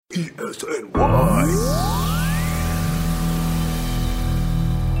ESNY.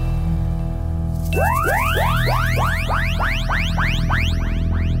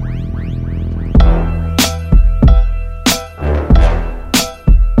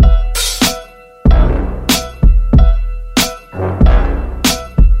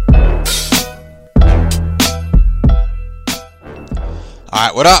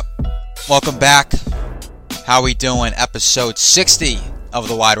 Alright, what up? Welcome back. How we doing? Episode 60 of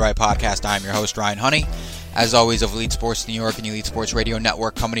the Wide Right Podcast. I'm your host, Ryan Honey. As always, of Elite Sports New York and Elite Sports Radio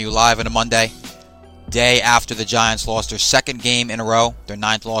Network, coming to you live on a Monday, day after the Giants lost their second game in a row, their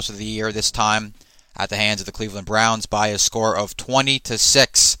ninth loss of the year, this time at the hands of the Cleveland Browns by a score of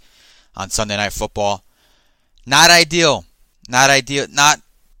 20-6 on Sunday Night Football. Not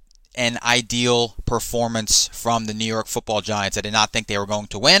an ideal performance from the New York Football Giants. I did not think they were going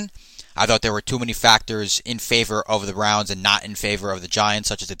to win. I thought there were too many factors in favor of the Browns and not in favor of the Giants,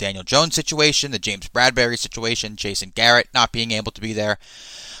 such as the Daniel Jones situation, the James Bradberry situation, Jason Garrett not being able to be there.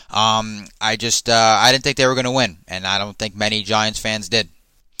 I didn't think they were going to win, and I don't think many Giants fans did.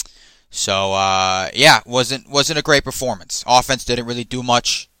 So, wasn't a great performance. Offense didn't really do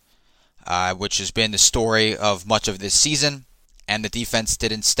much, which has been the story of much of this season. And the defense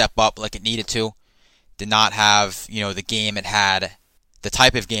didn't step up like it needed to. Did not have, the game it had, the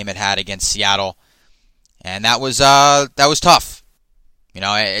type of game it had against Seattle, and that was tough.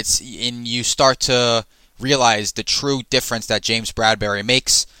 You start to realize the true difference that James Bradberry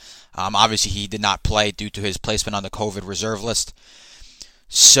makes. Obviously, he did not play due to his placement on the COVID reserve list.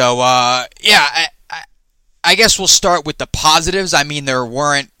 So, I guess we'll start with the positives. I mean, there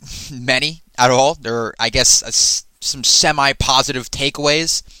weren't many at all. There were, some semi-positive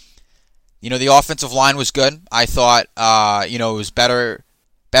takeaways. The offensive line was good. I thought, it was better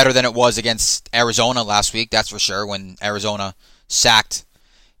than it was against Arizona last week, that's for sure, when Arizona sacked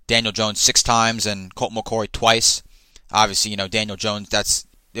Daniel Jones 6 times and Colt McCoy twice. Obviously, Daniel Jones,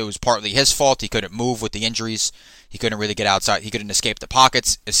 it was partly his fault. He couldn't move with the injuries. He couldn't really get outside. He couldn't escape the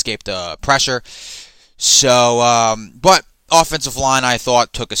pockets, escape the pressure. So, but offensive line, I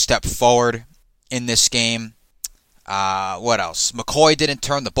thought, took a step forward in this game. What else? McCoy didn't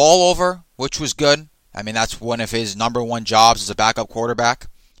turn the ball over, which was good. I mean, that's one of his number one jobs as a backup quarterback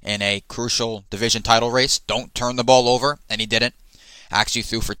in a crucial division title race. Don't turn the ball over, and he didn't. Actually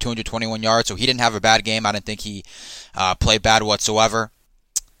threw for 221 yards, so he didn't have a bad game. I didn't think he played bad whatsoever.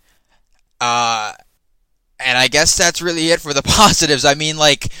 And I guess that's really it for the positives. I mean,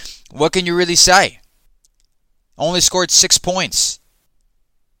 what can you really say? Only scored 6 points.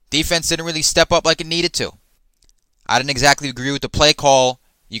 Defense didn't really step up like it needed to. I didn't exactly agree with the play call.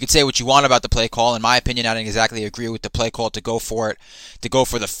 You could say what you want about the play call. In my opinion, I didn't exactly agree with the play call to go for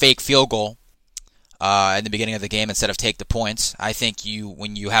the fake field goal in the beginning of the game instead of take the points. I think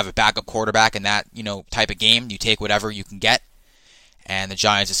when you have a backup quarterback in that type of game, you take whatever you can get. And the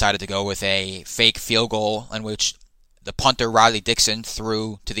Giants decided to go with a fake field goal in which the punter Riley Dixon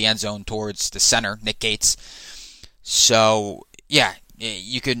threw to the end zone towards the center, Nick Gates. So yeah,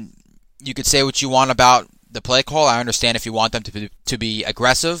 you could say what you want about the play call. I understand if you want them to be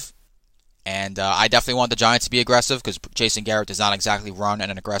aggressive, and I definitely want the Giants to be aggressive because Jason Garrett does not exactly run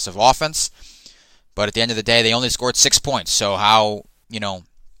an aggressive offense. But at the end of the day, they only scored 6 points. So how the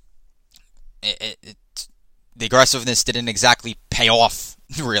aggressiveness didn't exactly pay off,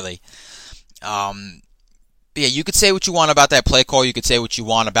 really. You could say what you want about that play call. You could say what you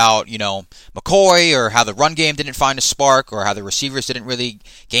want about McCoy, or how the run game didn't find a spark, or how the receivers didn't really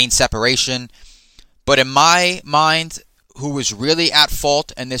gain separation. But in my mind, who was really at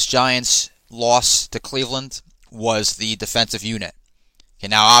fault in this Giants loss to Cleveland was the defensive unit. Okay,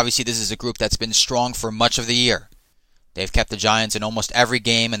 now, obviously, this is a group that's been strong for much of the year. They've kept the Giants in almost every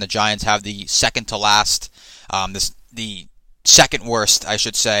game, and the Giants have the second to last, the second worst, I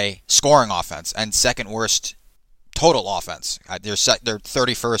should say, scoring offense, and second worst total offense. They're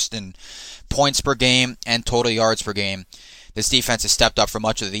 31st in points per game and total yards per game. This defense has stepped up for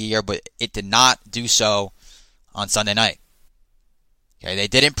much of the year, but it did not do so on Sunday night. Okay, they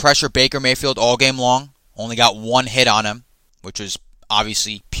didn't pressure Baker Mayfield all game long. Only got one hit on him, which was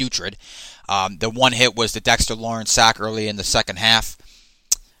obviously putrid. The one hit was the Dexter Lawrence sack early in the second half.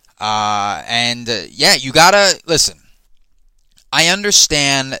 You gotta listen. I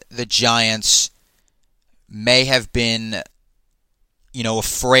understand the Giants may have been,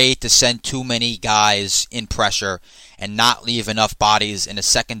 afraid to send too many guys in pressure and not leave enough bodies in a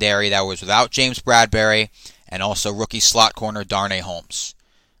secondary that was without James Bradberry and also rookie slot corner Darnay Holmes.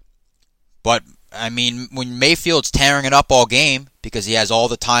 But, I mean, when Mayfield's tearing it up all game because he has all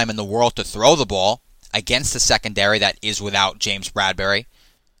the time in the world to throw the ball against the secondary that is without James Bradberry,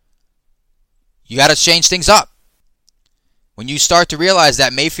 You got to change things up. When you start to realize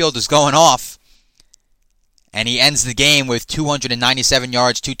that Mayfield is going off and he ends the game with 297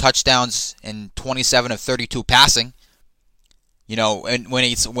 yards, 2 touchdowns, and 27 of 32 passing, and when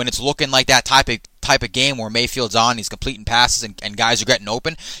it's looking like that type of game where Mayfield's on, he's completing passes and guys are getting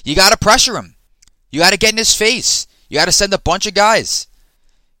open, you got to pressure him. You got to get in his face. You got to send a bunch of guys.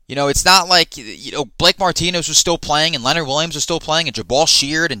 It's not like, Blake Martinez was still playing and Leonard Williams was still playing and Jabal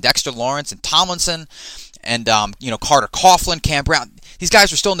Sheard and Dexter Lawrence and Tomlinson and, Carter Coughlin, Cam Brown. These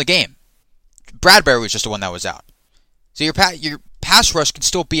guys were still in the game. Bradbury was just the one that was out. So your pass rush can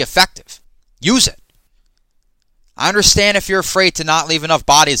still be effective. Use it. I understand if you're afraid to not leave enough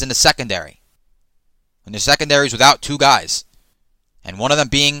bodies in the secondary. When the secondary is without 2 guys. And one of them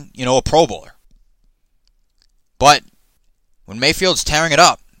being, a Pro Bowler. But when Mayfield's tearing it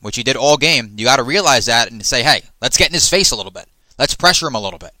up, which he did all game, you got to realize that and say, hey, let's get in his face a little bit. Let's pressure him a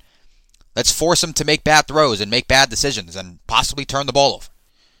little bit. Let's force him to make bad throws and make bad decisions and possibly turn the ball over.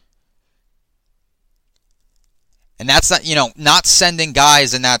 And that's not, not sending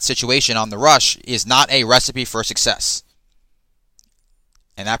guys in that situation on the rush is not a recipe for success.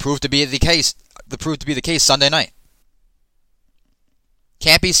 And that proved to be the case. Sunday night.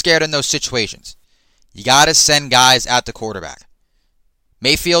 Can't be scared in those situations. You got to send guys at the quarterback.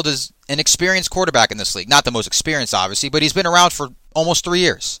 Mayfield is an experienced quarterback in this league. Not the most experienced, obviously, but he's been around for almost 3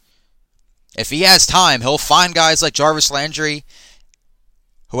 years. If he has time, he'll find guys like Jarvis Landry,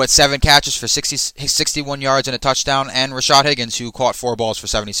 who had 7 catches for 61 yards and a touchdown, and Rashad Higgins, who caught 4 balls for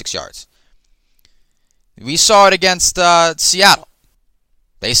 76 yards. We saw it against Seattle.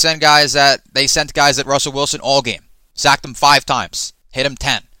 They sent guys at Russell Wilson all game. Sacked him 5 times. Hit him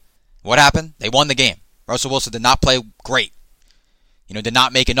 10. What happened? They won the game. Russell Wilson did not play great. Did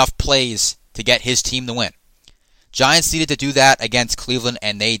not make enough plays to get his team to win. Giants needed to do that against Cleveland,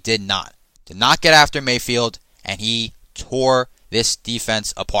 and they did not. Did not get after Mayfield, and he tore this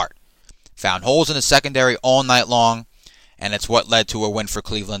defense apart. Found holes in the secondary all night long, and it's what led to a win for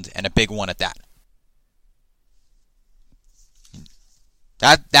Cleveland, and a big one at that.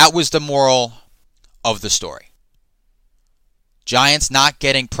 That was the moral of the story. Giants not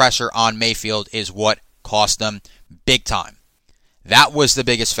getting pressure on Mayfield is what cost them big time. That was the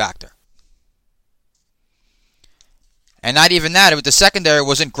biggest factor. And not even that, the secondary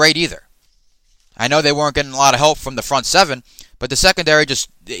wasn't great either. I know they weren't getting a lot of help from the front 7, but the secondary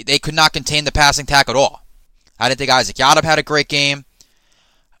they could not contain the passing attack at all. I didn't think Isaac Yadob had a great game.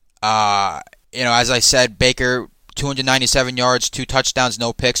 As I said, Baker, 297 yards, 2 touchdowns,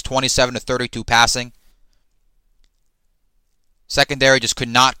 no picks, 27 to 32 passing. Secondary just could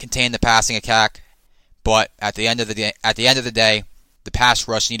not contain the passing attack, but at the end of the day, the pass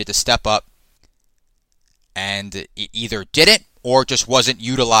rush needed to step up, and it either didn't or just wasn't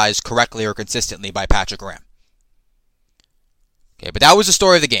utilized correctly or consistently by Patrick Graham. Okay, but that was the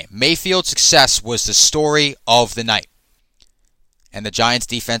story of the game. Mayfield's success was the story of the night, and the Giants'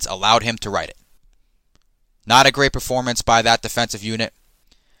 defense allowed him to write it. Not a great performance by that defensive unit,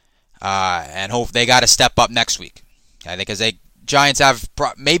 and hope they got to step up next week. Okay, because Giants have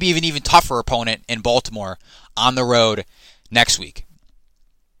maybe even tougher opponent in Baltimore on the road next week.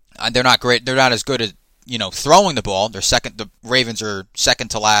 They're not great. They're not as good at throwing the ball. The Ravens are second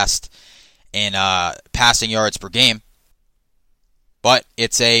to last in passing yards per game, but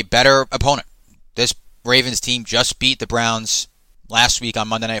it's a better opponent. This Ravens team just beat the Browns last week on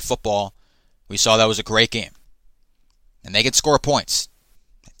Monday Night Football. We saw that was a great game, and they can score points.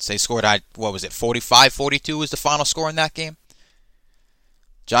 They scored 45-42 was the final score in that game.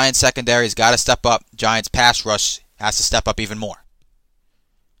 Giants secondary's got to step up. Giants pass rush has to step up even more.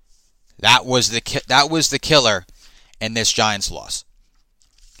 That was the killer in this Giants loss.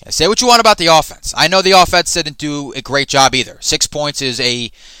 Okay, say what you want about the offense. I know the offense didn't do a great job either. 6 points is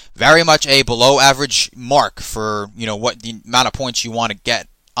very much a below average mark for what the amount of points you want to get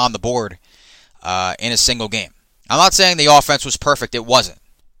on the board in a single game. I'm not saying the offense was perfect. It wasn't.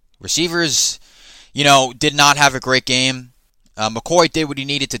 Receivers, did not have a great game. McCoy did what he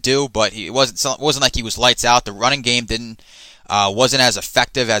needed to do, but it wasn't like he was lights out. The running game wasn't as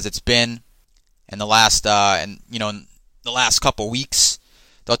effective as it's been in the last in the last couple weeks.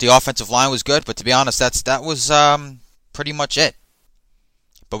 Thought the offensive line was good, but to be honest, that was pretty much it.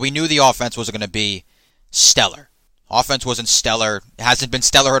 But we knew the offense wasn't going to be stellar. Offense wasn't stellar. It hasn't been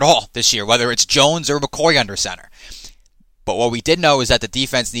stellar at all this year, whether it's Jones or McCoy under center. But what we did know is that the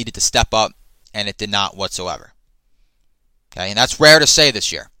defense needed to step up, and it did not whatsoever. Okay, and that's rare to say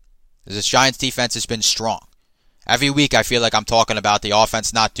this year. This Giants defense has been strong. Every week I feel like I'm talking about the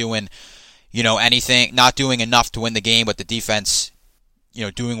offense not doing, anything, not doing enough to win the game, but the defense,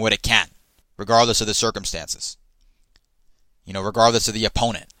 doing what it can. regardless of the circumstances. Regardless of the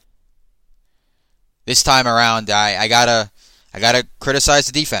opponent. This time around, I gotta criticize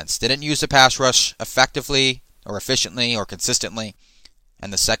the defense. Didn't use the pass rush effectively or efficiently or consistently,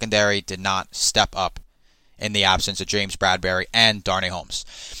 and the secondary did not step up in the absence of James Bradberry and Darnay Holmes.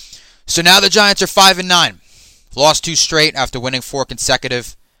 So now the Giants are 5-9. Lost 2 straight after winning 4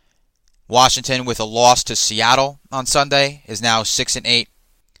 consecutive. Washington, with a loss to Seattle on Sunday, is now 6-8.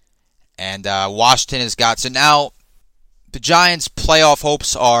 And Washington has got... So now the Giants' playoff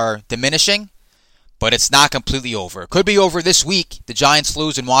hopes are diminishing, but it's not completely over. It could be over this week. The Giants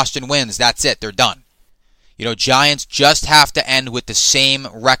lose and Washington wins. That's it. They're done. Giants just have to end with the same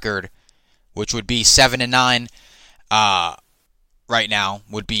record, which would be 7-9 right now,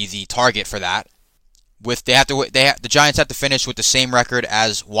 would be the target for that. The Giants have to finish with the same record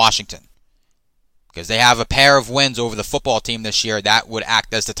as Washington, because they have a pair of wins over the football team this year that would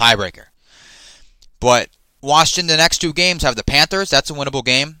act as the tiebreaker. But Washington, the next 2 games, have the Panthers. That's a winnable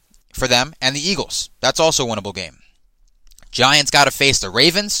game for them, and the Eagles. That's also a winnable game. Giants got to face the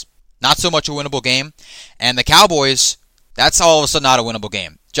Ravens. Not so much a winnable game. And the Cowboys, that's all of a sudden not a winnable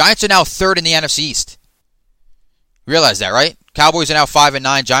game. Giants are now 3rd in the NFC East. Realize that, right? Cowboys are now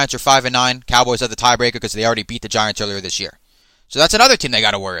 5-9. Giants are 5-9. Cowboys have the tiebreaker because they already beat the Giants earlier this year. So that's another team they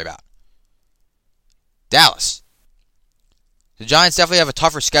got to worry about. Dallas. The Giants definitely have a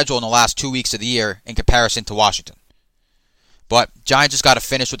tougher schedule in the last 2 weeks of the year in comparison to Washington. But Giants just got to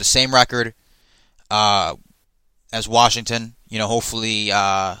finish with the same record as Washington. Hopefully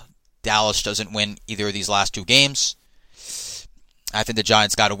Dallas doesn't win either of these last 2 games. I think the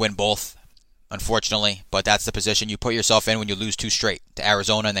Giants got to win both, unfortunately. But that's the position you put yourself in when you lose 2 straight to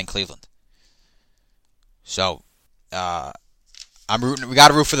Arizona and then Cleveland. So, I'm rooting. We got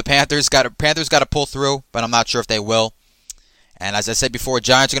to root for the Panthers. Panthers got to pull through, but I'm not sure if they will. And as I said before,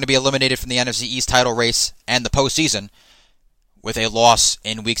 Giants are going to be eliminated from the NFC East title race and the postseason with a loss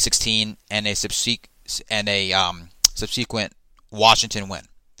in Week 16 and a subsequent Washington win.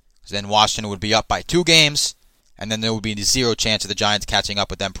 So then Washington would be up by 2 games, and then there would be 0 chance of the Giants catching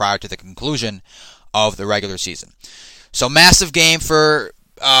up with them prior to the conclusion of the regular season. So massive game for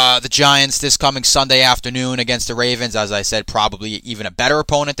the Giants this coming Sunday afternoon against the Ravens. As I said, probably even a better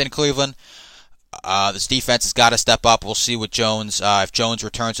opponent than Cleveland. This defense has got to step up. We'll see with Jones. If Jones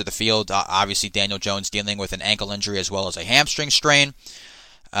returns to the field, obviously Daniel Jones dealing with an ankle injury as well as a hamstring strain.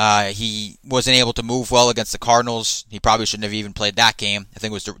 He wasn't able to move well against the Cardinals. He probably shouldn't have even played that game. I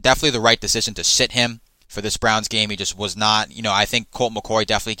think it was definitely the right decision to sit him for this Browns game. He just was not, I think Colt McCoy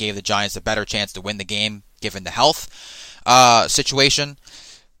definitely gave the Giants a better chance to win the game given the health situation.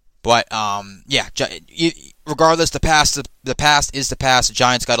 But, regardless, the past is the past. The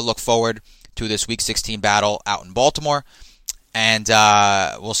Giants got to look forward to this Week 16 battle out in Baltimore. And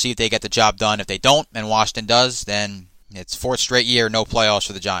we'll see if they get the job done. If they don't, and Washington does, then it's 4th straight year, no playoffs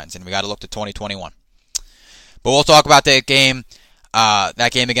for the Giants. And we got to look to 2021. But we'll talk about that game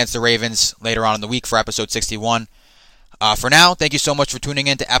against the Ravens later on in the week for episode 61. For now, thank you so much for tuning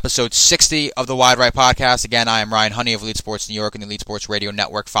in to episode 60 of the Wide Right Podcast. Again, I am Ryan Honey of Elite Sports New York and the Elite Sports Radio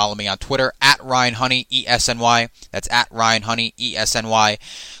Network. Follow me on Twitter at Ryan Honey, ESNY. That's at Ryan Honey, ESNY.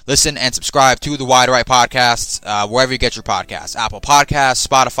 Listen and subscribe to the Wide Right Podcasts wherever you get your podcasts. Apple Podcasts,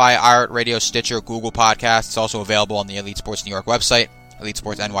 Spotify, iHeartRadio, Stitcher, Google Podcasts. It's also available on the Elite Sports New York website,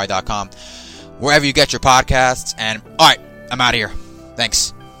 EliteSportsNY.com. Wherever you get your podcasts. And, all right, I'm out of here.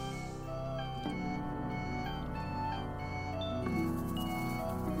 Thanks.